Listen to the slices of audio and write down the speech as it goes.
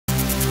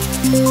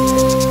A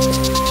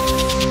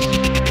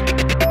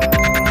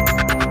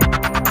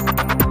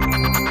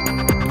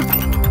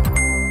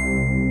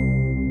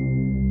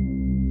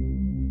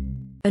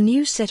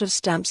new set of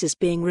stamps is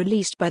being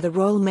released by the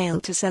Royal Mail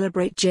to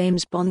celebrate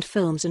James Bond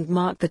films and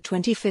mark the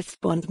 25th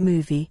Bond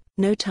movie,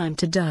 No Time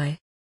to Die.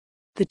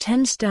 The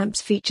 10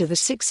 stamps feature the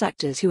 6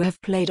 actors who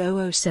have played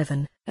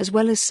 007, as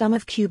well as some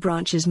of Q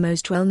Branch's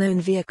most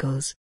well-known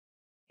vehicles.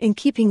 In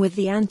keeping with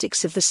the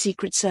antics of the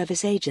Secret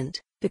Service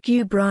agent, the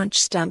Q Branch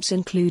stamps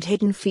include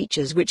hidden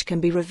features which can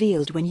be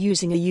revealed when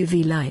using a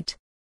UV light.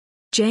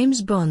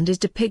 James Bond is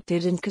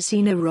depicted in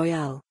Casino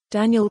Royale,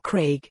 Daniel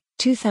Craig,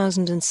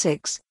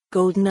 2006,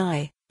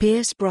 GoldenEye,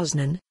 Pierce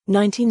Brosnan,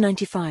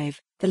 1995,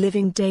 The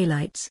Living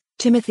Daylights,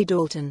 Timothy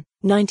Dalton,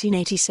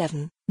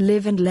 1987,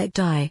 Live and Let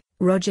Die,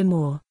 Roger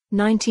Moore,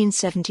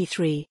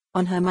 1973,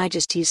 On Her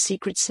Majesty's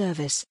Secret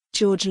Service,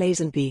 George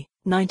Lazenby,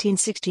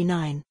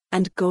 1969,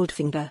 and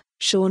Goldfinger,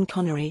 Sean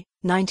Connery,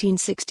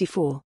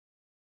 1964.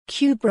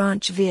 Q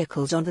Branch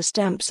vehicles on the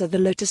stamps are the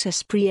Lotus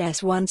Esprit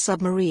S1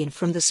 Submarine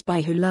from The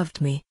Spy Who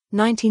Loved Me,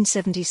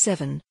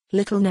 1977,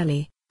 Little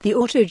Nellie, the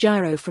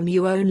autogyro from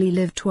You Only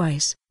Live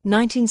Twice,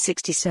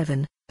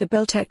 1967, the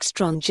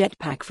Bell-Textron Jet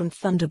Pack from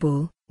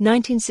Thunderball,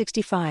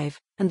 1965,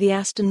 and the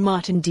Aston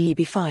Martin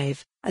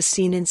DB5, as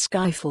seen in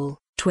Skyfall,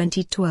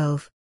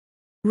 2012.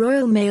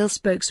 Royal Mail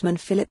spokesman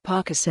Philip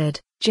Parker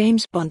said,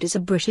 "James Bond is a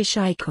British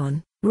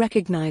icon,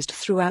 recognized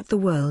throughout the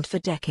world for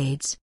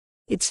decades.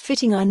 It's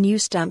fitting our new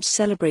stamps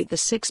celebrate the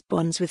 6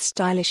 Bonds with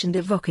stylish and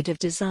evocative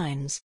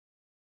designs."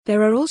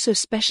 There are also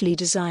specially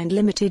designed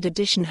limited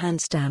edition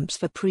hand stamps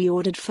for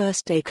pre-ordered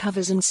first-day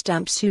covers and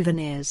stamp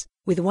souvenirs,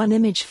 with one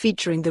image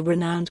featuring the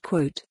renowned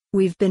quote,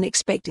 "We've been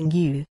expecting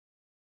you."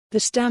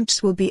 The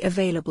stamps will be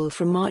available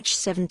from March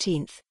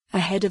 17,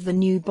 ahead of the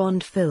new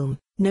Bond film,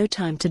 No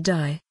Time to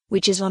Die,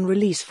 which is on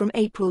release from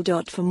April.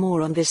 For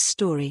more on this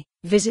story,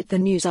 visit the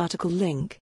news article link.